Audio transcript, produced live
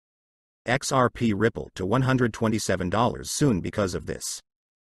XRP rippled to $127 soon because of this.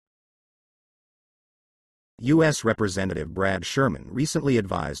 U.S. Representative Brad Sherman recently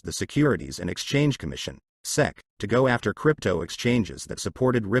advised the Securities and Exchange Commission, SEC, to go after crypto exchanges that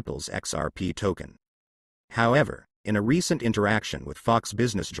supported Ripple's XRP token. However, in a recent interaction with Fox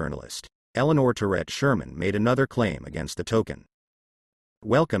Business journalist Eleanor Tourette, Sherman made another claim against the token.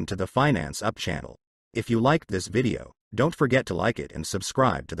 Welcome to the Finance Up channel. If you liked this video, don't forget to like it and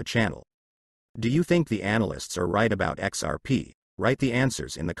subscribe to the channel. Do you think the analysts are right about XRP? Write the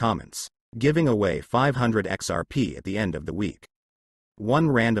answers in the comments. Giving away 500 XRP at the end of the week. One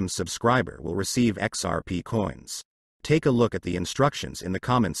random subscriber will receive XRP coins. Take a look at the instructions in the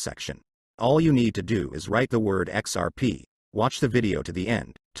comments section. All you need to do is write the word XRP, watch the video to the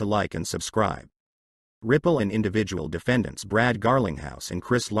end, to like and subscribe. Ripple and individual defendants Brad Garlinghouse and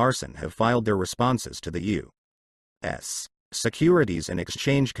Chris Larson have filed their responses to the U.S. Securities and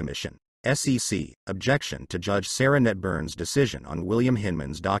Exchange Commission, SEC, objection to Judge Sarah Netburn's decision on William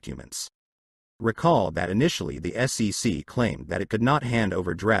Hinman's documents. Recall that initially the SEC claimed that it could not hand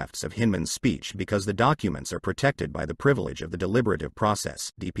over drafts of Hinman's speech because the documents are protected by the privilege of the deliberative process,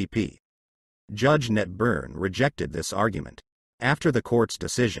 DPP. Judge Netburn rejected this argument. After the court's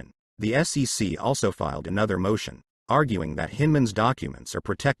decision, the SEC also filed another motion, arguing that Hinman's documents are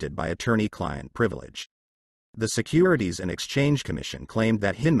protected by attorney-client privilege. The Securities and Exchange Commission claimed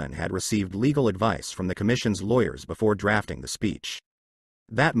that Hinman had received legal advice from the commission's lawyers before drafting the speech.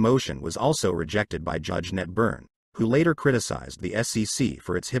 That motion was also rejected by Judge Netburn, who later criticized the SEC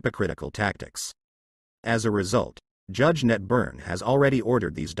for its hypocritical tactics. As a result, Judge Netburn has already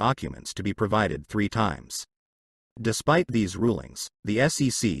ordered these documents to be provided 3 times. Despite these rulings, the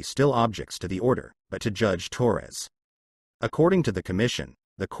SEC still objects to the order, but to Judge Torres. According to the commission,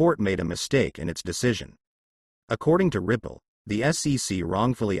 the court made a mistake in its decision. According to Ripple, the SEC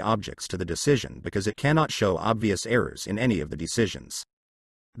wrongfully objects to the decision because it cannot show obvious errors in any of the decisions.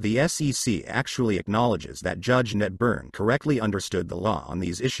 The SEC actually acknowledges that Judge Netburn correctly understood the law on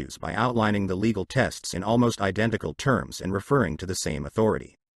these issues by outlining the legal tests in almost identical terms and referring to the same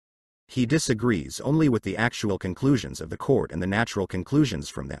authority. He disagrees only with the actual conclusions of the court and the natural conclusions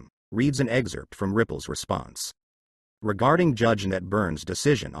from them, reads an excerpt from Ripple's response. Regarding Judge Netburn's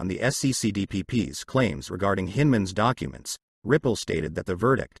decision on the SEC DPP's claims regarding Hinman's documents, Ripple stated that the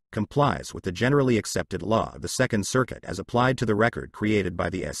verdict complies with the generally accepted law of the Second Circuit as applied to the record created by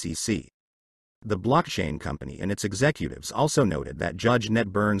the SEC. The blockchain company and its executives also noted that Judge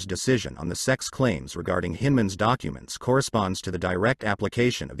Netburn's decision on the SEC's claims regarding Hinman's documents corresponds to the direct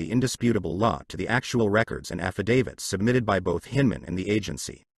application of the indisputable law to the actual records and affidavits submitted by both Hinman and the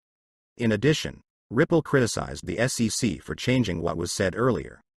agency. In addition, Ripple criticized the SEC for changing what was said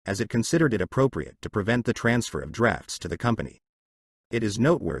earlier, as it considered it appropriate to prevent the transfer of drafts to the company. It is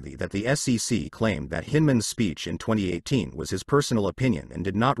noteworthy that the SEC claimed that Hinman's speech in 2018 was his personal opinion and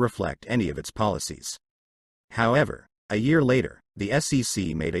did not reflect any of its policies. However, a year later, the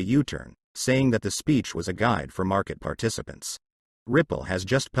SEC made a U-turn, saying that the speech was a guide for market participants. Ripple has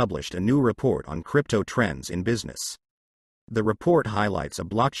just published a new report on crypto trends in business. The report highlights a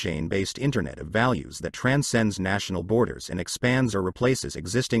blockchain-based Internet of Values that transcends national borders and expands or replaces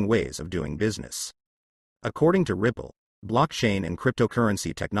existing ways of doing business. According to Ripple, blockchain and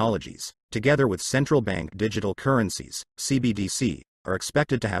cryptocurrency technologies, together with central bank digital currencies, CBDC, are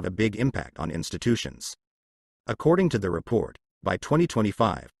expected to have a big impact on institutions. According to the report, by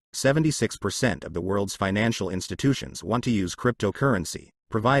 2025, 76% of the world's financial institutions want to use cryptocurrency,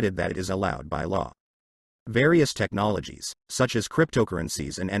 provided that it is allowed by law. Various technologies, such as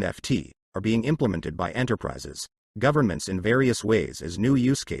cryptocurrencies and NFT, are being implemented by enterprises, governments in various ways as new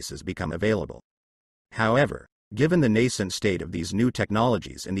use cases become available. However, given the nascent state of these new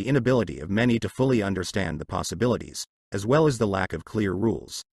technologies and the inability of many to fully understand the possibilities, as well as the lack of clear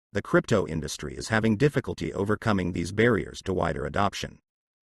rules, the crypto industry is having difficulty overcoming these barriers to wider adoption.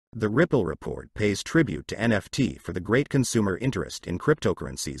 The Ripple report pays tribute to NFT for the great consumer interest in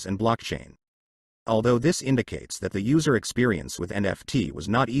cryptocurrencies and blockchain. Although this indicates that the user experience with NFT was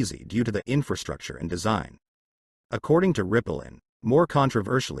not easy due to the infrastructure and design. According to Ripple and, more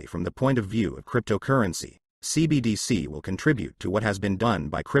controversially from the point of view of cryptocurrency, CBDC will contribute to what has been done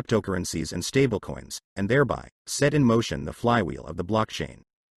by cryptocurrencies and stablecoins, and thereby, set in motion the flywheel of the blockchain.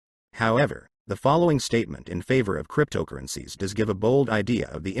 However, the following statement in favor of cryptocurrencies does give a bold idea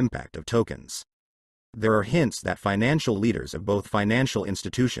of the impact of tokens. There are hints that financial leaders of both financial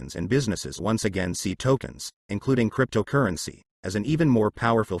institutions and businesses once again see tokens, including cryptocurrency, as an even more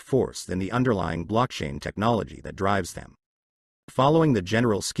powerful force than the underlying blockchain technology that drives them. Following the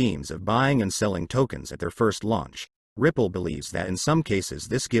general schemes of buying and selling tokens at their first launch, Ripple believes that in some cases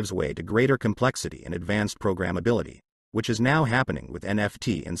this gives way to greater complexity and advanced programmability, which is now happening with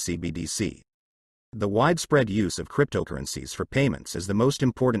NFT and CBDC. The widespread use of cryptocurrencies for payments is the most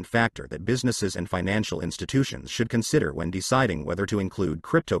important factor that businesses and financial institutions should consider when deciding whether to include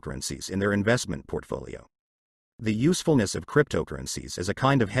cryptocurrencies in their investment portfolio. The usefulness of cryptocurrencies as a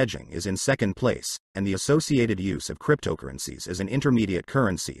kind of hedging is in second place, and the associated use of cryptocurrencies as an intermediate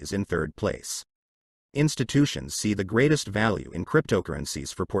currency is in third place. Institutions see the greatest value in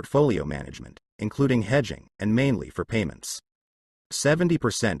cryptocurrencies for portfolio management, including hedging, and mainly for payments.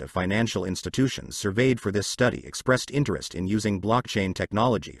 70% of financial institutions surveyed for this study expressed interest in using blockchain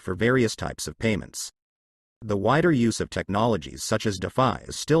technology for various types of payments. The wider use of technologies such as DeFi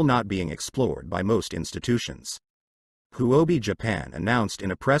is still not being explored by most institutions. Huobi Japan announced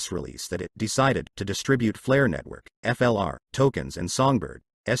in a press release that it decided to distribute Flare Network (FLR) tokens and Songbird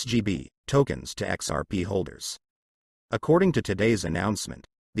 (SGB) tokens to XRP holders. According to today's announcement,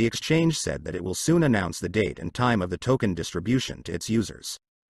 the exchange said that it will soon announce the date and time of the token distribution to its users.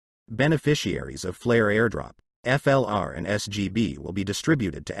 Beneficiaries of Flare airdrop, FLR and SGB will be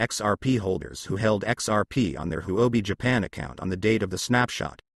distributed to XRP holders who held XRP on their Huobi Japan account on the date of the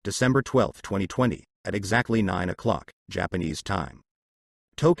snapshot, December 12, 2020, at exactly 9 o'clock, Japanese time.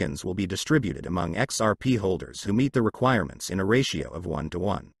 Tokens will be distributed among XRP holders who meet the requirements in a ratio of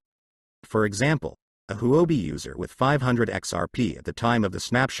 1:1. For example, a Huobi user with 500 XRP at the time of the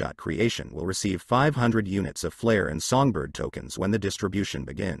snapshot creation will receive 500 units of Flare and Songbird tokens when the distribution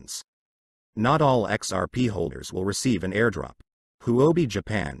begins. Not all XRP holders will receive an airdrop. Huobi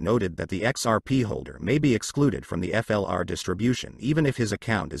Japan noted that the XRP holder may be excluded from the FLR distribution even if his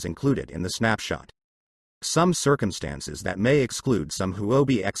account is included in the snapshot. Some circumstances that may exclude some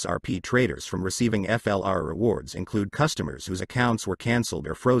Huobi XRP traders from receiving FLR rewards include customers whose accounts were cancelled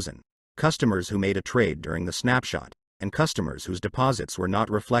or frozen, customers who made a trade during the snapshot, and customers whose deposits were not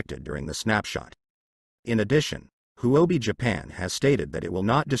reflected during the snapshot. In addition, Huobi Japan has stated that it will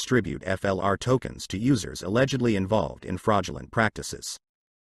not distribute FLR tokens to users allegedly involved in fraudulent practices.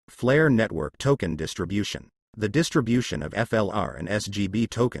 Flare Network Token Distribution. The distribution of FLR and SGB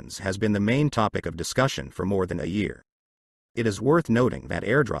tokens has been the main topic of discussion for more than a year. It is worth noting that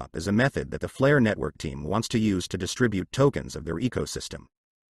airdrop is a method that the Flare Network team wants to use to distribute tokens of their ecosystem.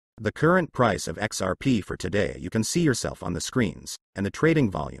 The current price of XRP for today you can see yourself on the screens, and the trading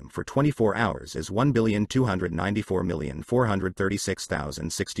volume for 24 hours is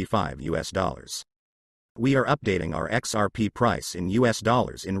 $1,294,436,065 US. We are updating our XRP price in US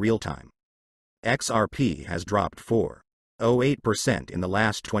dollars in real time. XRP has dropped 4.08% in the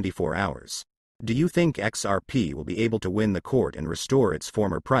last 24 hours. Do you think XRP will be able to win the court and restore its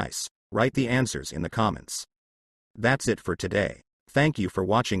former price? Write the answers in the comments. That's it for today. Thank you for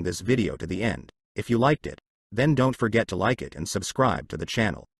watching this video to the end. If you liked it, then don't forget to like it and subscribe to the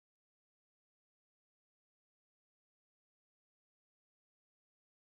channel.